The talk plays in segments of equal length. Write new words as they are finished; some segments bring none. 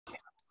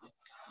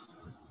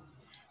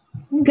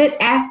Good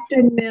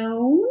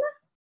afternoon.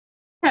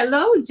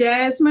 Hello,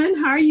 Jasmine.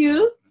 How are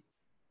you?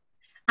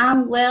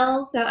 I'm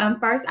well.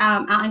 First,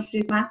 I'll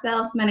introduce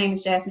myself. My name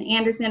is Jasmine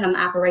Anderson. I'm the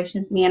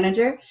operations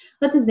manager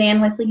with the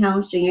Zan Wesley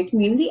Holmes Junior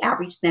Community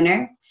Outreach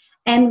Center.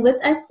 And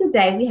with us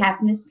today, we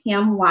have Miss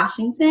Pam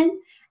Washington.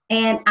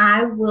 And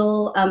I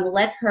will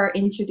let her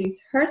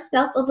introduce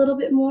herself a little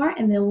bit more,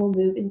 and then we'll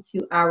move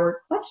into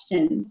our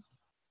questions.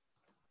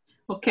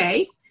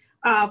 Okay.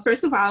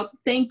 First of all,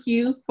 thank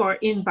you for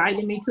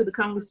inviting me to the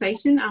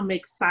conversation. I'm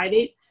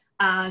excited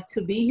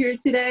to be here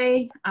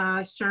today,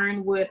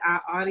 sharing with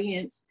our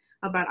audience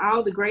about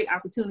all the great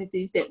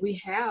opportunities that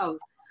we have,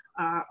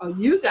 or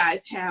you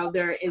guys have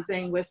there at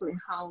Zane Wesley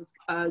Holmes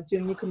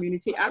Junior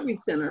Community Outreach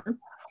Center.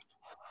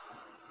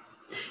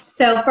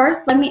 So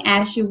first, let me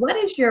ask you, what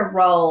is your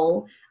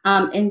role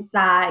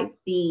inside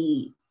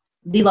the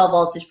low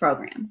voltage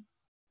program?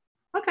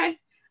 Okay.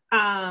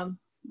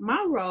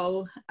 My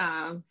role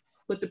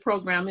with the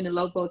program in the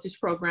low voltage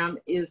program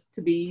is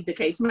to be the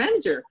case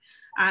manager.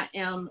 I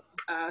am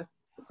a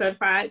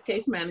certified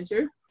case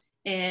manager,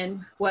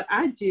 and what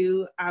I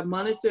do, I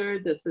monitor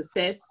the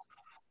success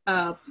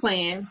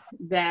plan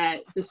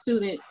that the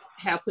students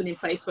have put in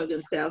place for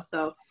themselves.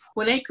 So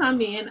when they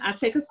come in, I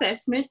take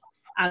assessment,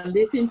 I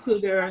listen to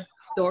their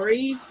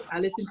stories, I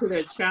listen to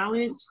their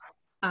challenge,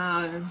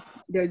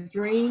 their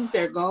dreams,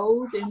 their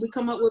goals, and we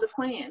come up with a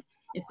plan.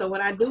 And so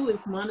what I do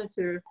is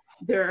monitor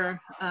their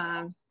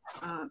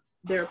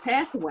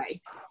pathway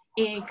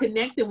and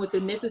connect them with the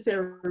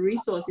necessary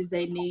resources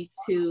they need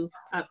to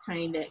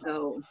obtain that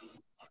goal.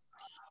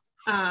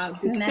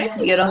 That's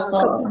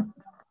beautiful.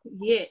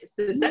 Yes,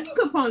 the second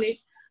component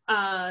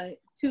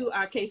to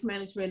our case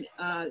management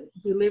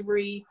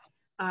delivery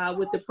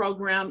with the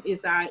program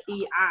is our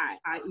EI,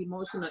 our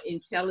emotional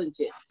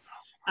intelligence,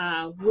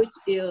 which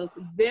is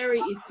very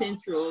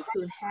essential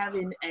to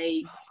having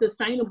a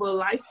sustainable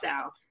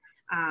lifestyle.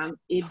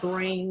 It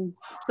brings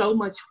so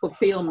much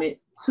fulfillment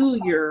to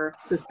your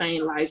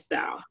sustained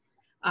lifestyle.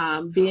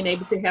 Being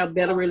able to have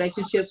better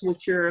relationships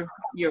with your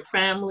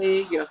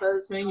family, your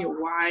husband,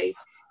 your wife,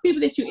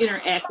 people that you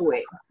interact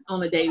with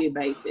on a daily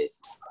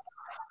basis.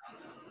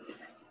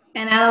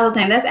 And I was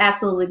saying that's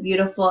absolutely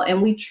beautiful,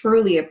 and we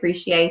truly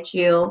appreciate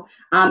you,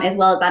 as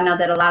well as I know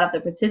that a lot of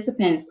the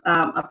participants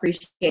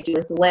appreciate you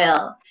as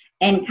well.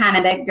 And kind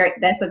of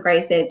that's a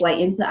great segue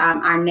into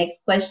our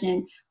next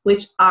question,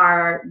 which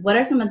are what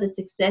are some of the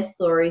success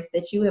stories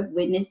that you have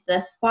witnessed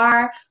thus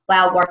far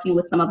while working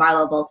with some of our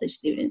low voltage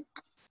students?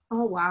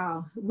 Oh,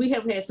 wow. We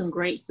have had some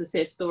great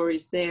success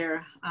stories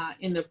there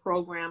in the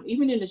program.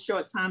 Even in the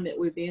short time that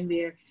we've been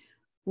there,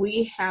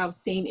 we have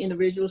seen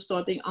individuals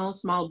start their own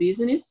small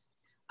business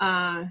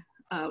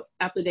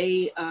after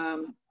they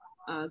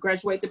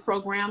graduate the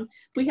program.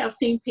 We have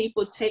seen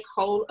people take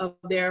hold of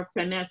their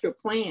financial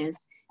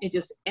plans and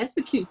just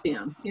execute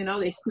them. You know,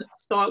 they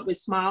start with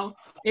small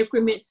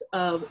increments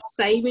of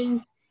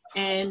savings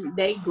and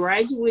they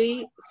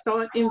gradually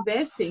start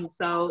investing.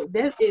 So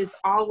that is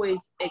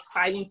always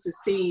exciting to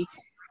see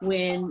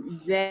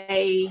when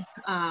they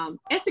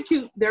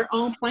execute their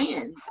own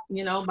plan,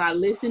 you know, by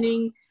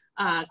listening,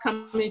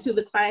 coming into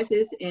the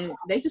classes, and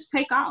they just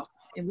take off,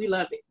 and we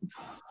love it.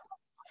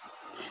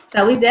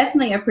 So we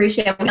definitely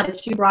appreciate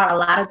that you brought a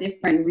lot of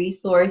different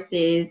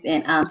resources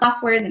and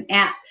softwares and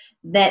apps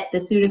that the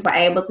students were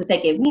able to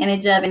take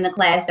advantage of in the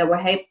class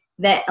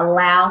that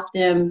allowed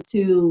them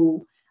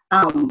to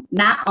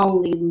not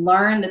only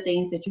learn the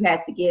things that you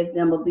had to give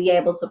them, but be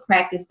able to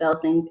practice those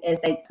things as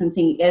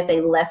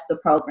they left the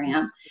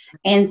program.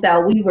 And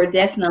so we were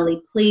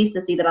definitely pleased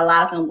to see that a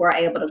lot of them were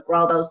able to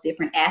grow those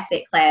different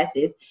asset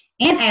classes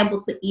and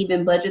able to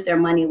even budget their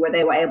money where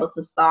they were able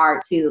to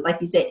start to,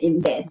 like you said,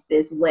 invest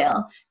as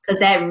well. Because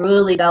that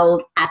really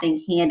goes, I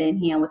think, hand in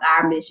hand with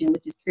our mission,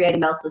 which is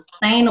creating those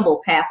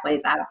sustainable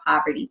pathways out of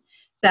poverty.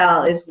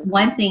 So it's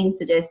one thing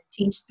to just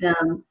teach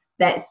them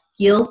that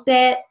skill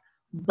set,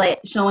 but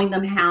showing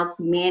them how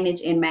to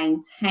manage and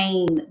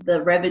maintain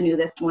the revenue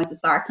that's going to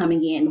start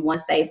coming in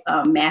once they've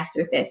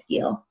mastered that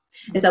skill.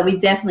 And so we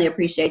definitely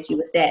appreciate you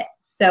with that.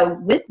 So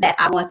with that,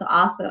 I want to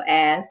also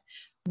ask,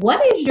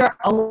 what is your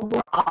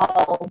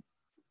overall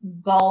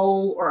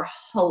goal or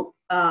hope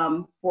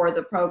for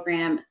the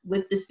program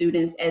with the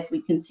students as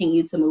we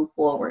continue to move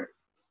forward?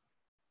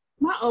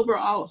 My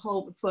overall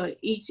hope for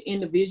each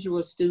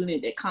individual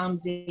student that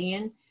comes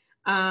in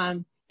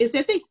is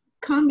that they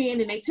come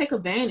in and they take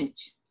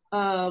advantage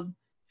of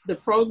the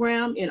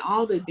program and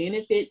all the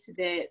benefits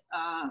that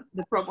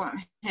the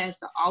program has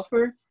to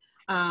offer.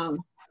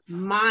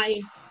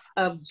 My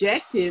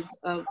objective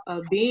of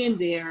being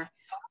there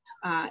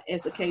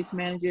as a case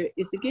manager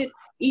is to get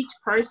each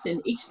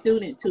person, each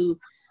student to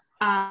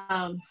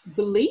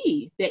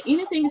believe that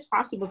anything is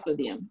possible for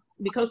them,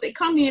 because they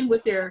come in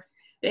with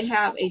they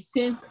have a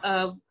sense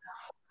of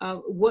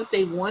what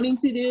they wanting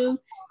to do.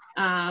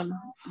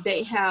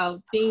 They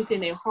have things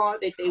in their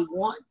heart that they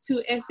want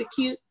to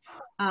execute,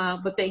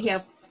 but they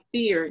have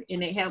fear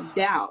and they have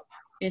doubt.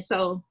 And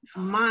so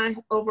my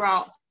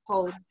overall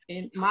hope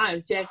and my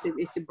objective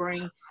is to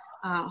bring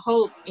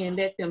hope and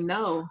let them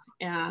know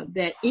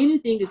that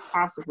anything is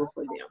possible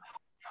for them.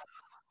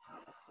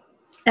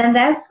 And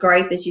that's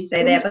great that you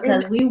say that,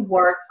 because we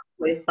work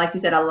with, like you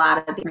said, a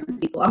lot of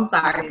different people. I'm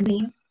sorry.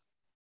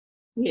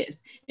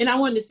 Yes. And I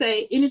wanted to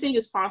say anything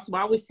is possible.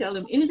 I always tell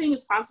them anything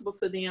is possible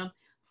for them,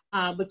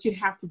 but you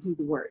have to do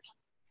the work.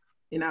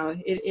 You know,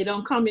 it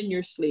don't come in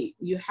your sleep.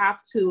 You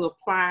have to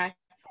apply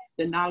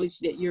the knowledge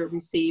that you're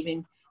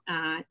receiving,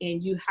 and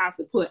you have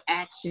to put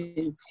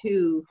action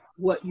to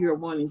what you're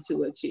wanting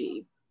to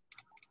achieve.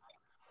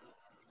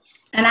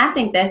 And I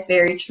think that's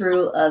very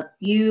true of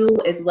you,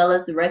 as well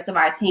as the rest of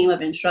our team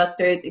of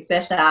instructors,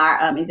 especially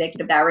our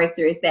executive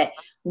director, is that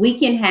we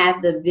can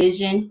have the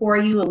vision for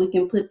you and we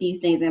can put these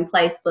things in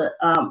place. But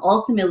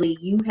ultimately,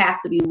 you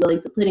have to be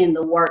willing to put in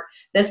the work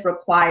that's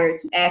required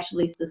to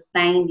actually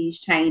sustain these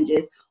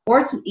changes,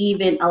 or to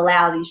even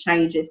allow these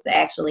changes to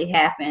actually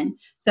happen.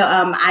 So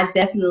I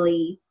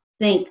definitely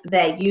think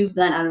that you've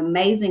done an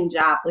amazing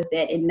job with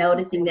that and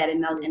noticing that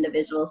in those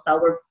individuals.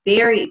 So we're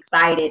very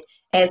excited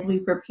as we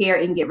prepare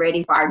and get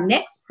ready for our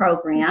next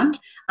program.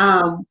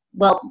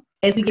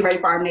 As we get ready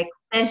for our next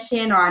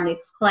session or our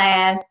next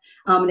class,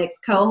 next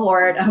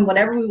cohort,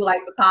 whatever we would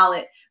like to call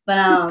it.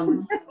 But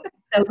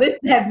so with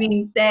that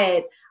being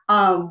said,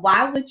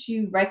 why would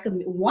you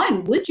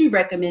recommend, would you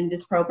recommend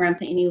this program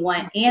to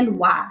anyone, and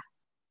why?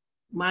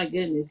 My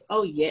goodness.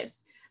 Oh,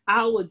 yes.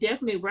 I would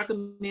definitely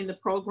recommend the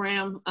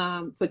program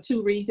for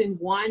two reasons.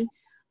 One,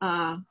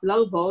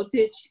 low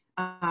voltage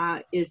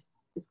is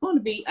going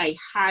to be a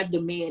high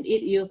demand.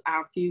 It is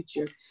our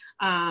future.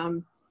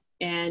 And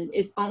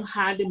it's on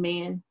high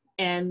demand.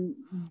 And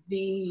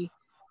the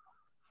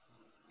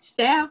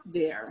staff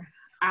there,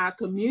 our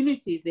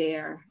community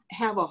there,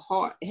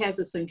 has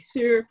a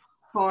sincere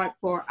heart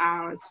for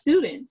our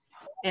students.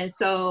 And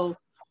so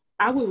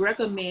I would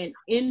recommend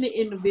any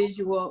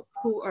individual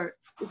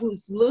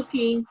who's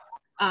looking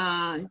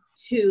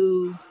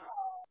to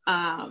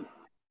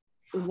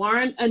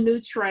learn a new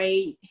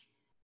trade,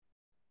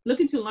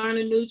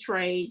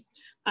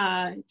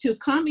 to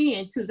come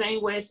in to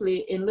Zane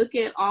Wesley and look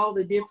at all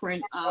the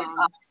different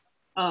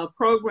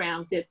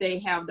programs that they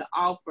have to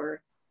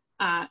offer.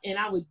 And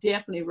I would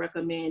definitely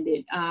recommend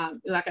it.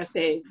 Like I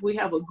said, we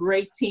have a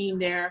great team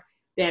there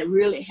that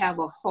really have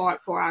a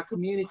heart for our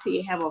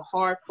community, have a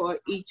heart for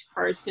each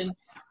person.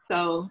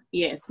 So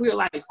yes, we're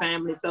like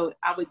family. So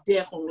I would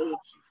definitely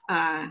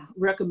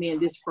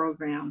recommend this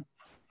program.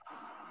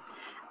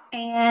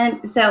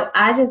 And so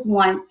I just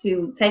want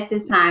to take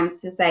this time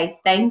to say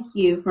thank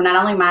you from not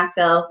only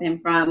myself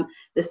and from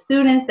the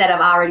students that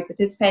have already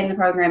participated in the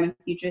program and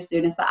future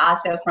students, but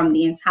also from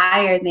the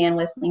entire Zane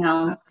Wesley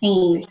Homes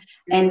team,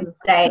 and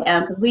say,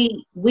 because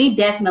we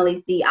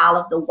definitely see all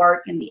of the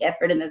work and the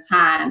effort and the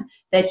time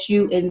that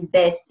you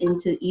invest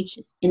into each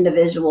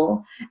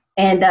individual.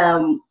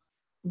 And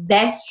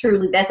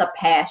that's a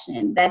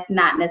passion. That's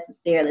not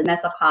necessarily, and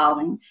that's a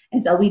calling.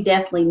 And so we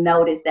definitely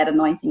notice that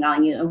anointing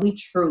on you, and we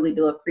truly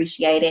do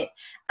appreciate it.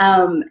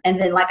 And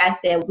then, like I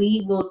said,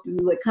 we will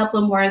do a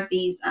couple more of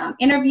these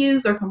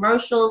interviews or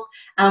commercials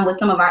with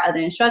some of our other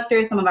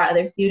instructors, some of our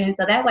other students,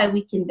 so that way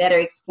we can better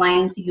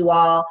explain to you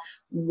all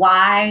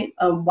why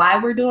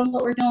we're doing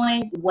what we're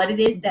doing, what it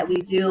is that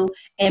we do,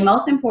 and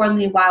most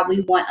importantly, why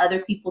we want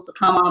other people to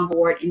come on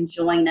board and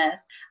join us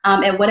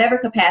at whatever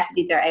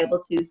capacity they're able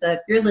to. So if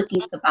you're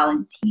looking to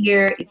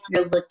volunteer, if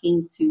you're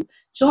looking to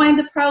join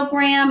the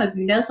program, if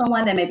you know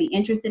someone that may be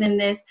interested in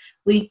this,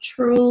 we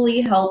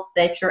truly hope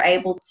that you're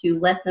able to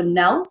let them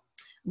know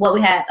what we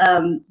have,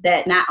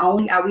 that not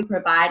only are we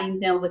providing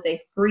them with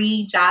a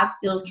free job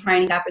skills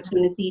training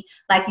opportunity,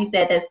 like you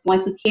said, that's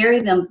going to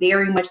carry them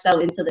very much so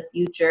into the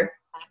future.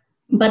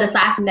 But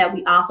aside from that,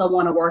 we also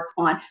want to work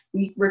on,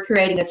 we're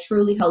creating a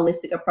truly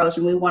holistic approach,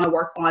 and we want to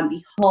work on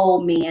the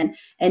whole man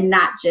and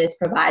not just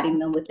providing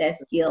them with that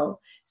skill.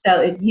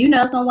 So if you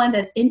know someone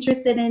that's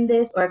interested in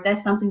this, or if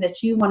that's something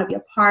that you want to be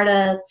a part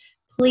of,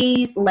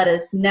 please let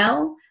us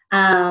know.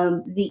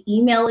 The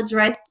email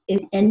address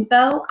is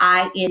info,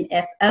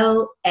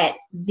 I-N-F-O, at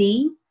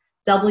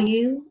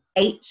zwhjcoc.org,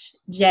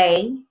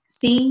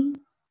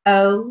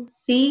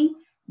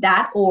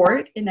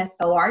 and that's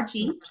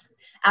O-R-G.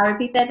 I'll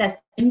repeat that. That's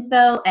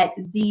info at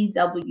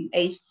zwhjcoc.org.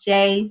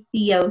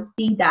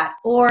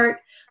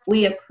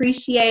 We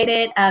appreciate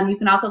it. You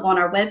can also go on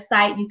our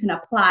website. You can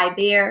apply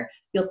there.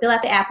 You'll fill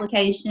out the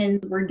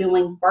applications. We're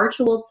doing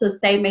virtual to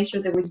make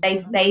sure that we stay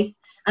safe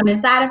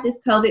inside of this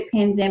COVID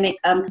pandemic,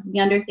 because we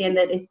understand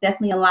that it's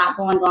definitely a lot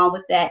going on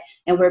with that,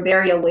 and we're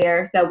very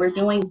aware. So we're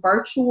doing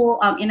virtual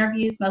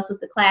interviews. Most of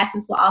the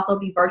classes will also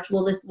be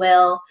virtual as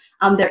well.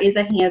 There is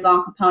a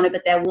hands-on component,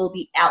 but that will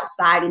be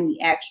outside in the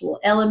actual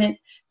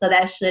elements. So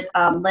that should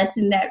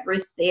lessen that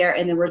risk there.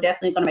 And then we're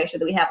definitely going to make sure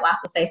that we have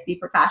lots of safety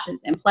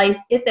precautions in place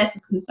if that's a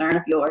concern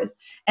of yours.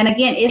 And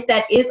again, if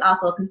that is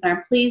also a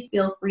concern, please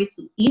feel free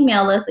to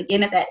email us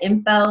again at that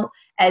info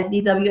at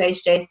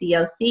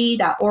zwhjcoc.org,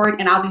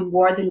 and I'll be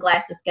more than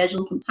glad to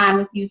schedule some time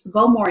with you to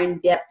go more in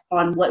depth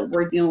on what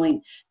we're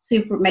doing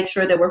to make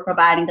sure that we're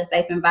providing a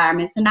safe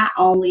environment to not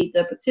only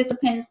the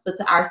participants, but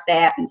to our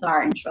staff and to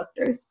our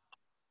instructors.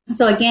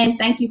 So again,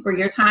 thank you for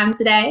your time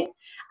today.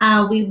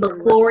 We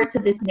look forward to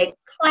this next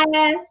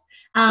class.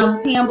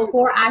 Pam,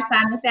 before I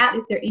sign us out,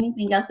 is there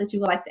anything else that you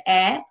would like to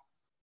add?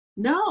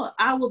 No,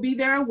 I will be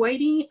there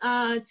waiting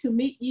to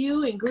meet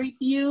you and greet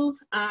you.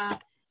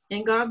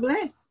 And God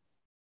bless.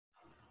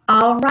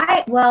 All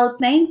right. Well,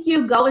 thank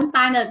you. Go and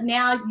sign up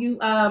now.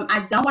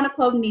 I don't want to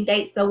quote any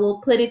dates, so we'll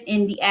put it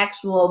in the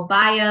actual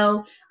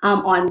bio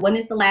on when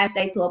is the last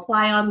day to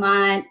apply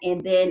online,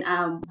 and then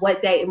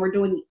what day. And we're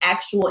doing the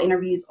actual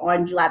interviews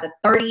on July the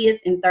 30th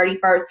and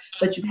 31st.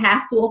 But you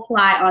have to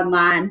apply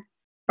online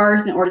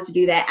first in order to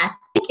do that. I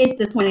think it's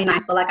the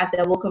 29th, but like I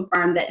said, we'll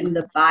confirm that in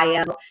the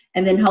bio,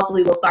 and then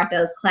hopefully we'll start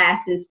those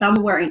classes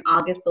somewhere in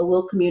August. But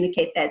we'll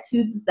communicate that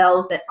to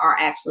those that are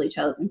actually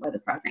chosen for the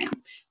program.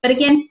 But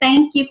again,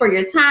 thank you for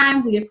your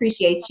time. We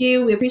appreciate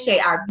you. We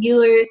appreciate our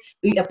viewers.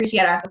 We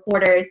appreciate our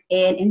supporters.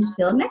 And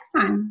until next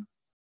time.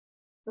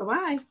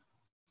 Bye-bye.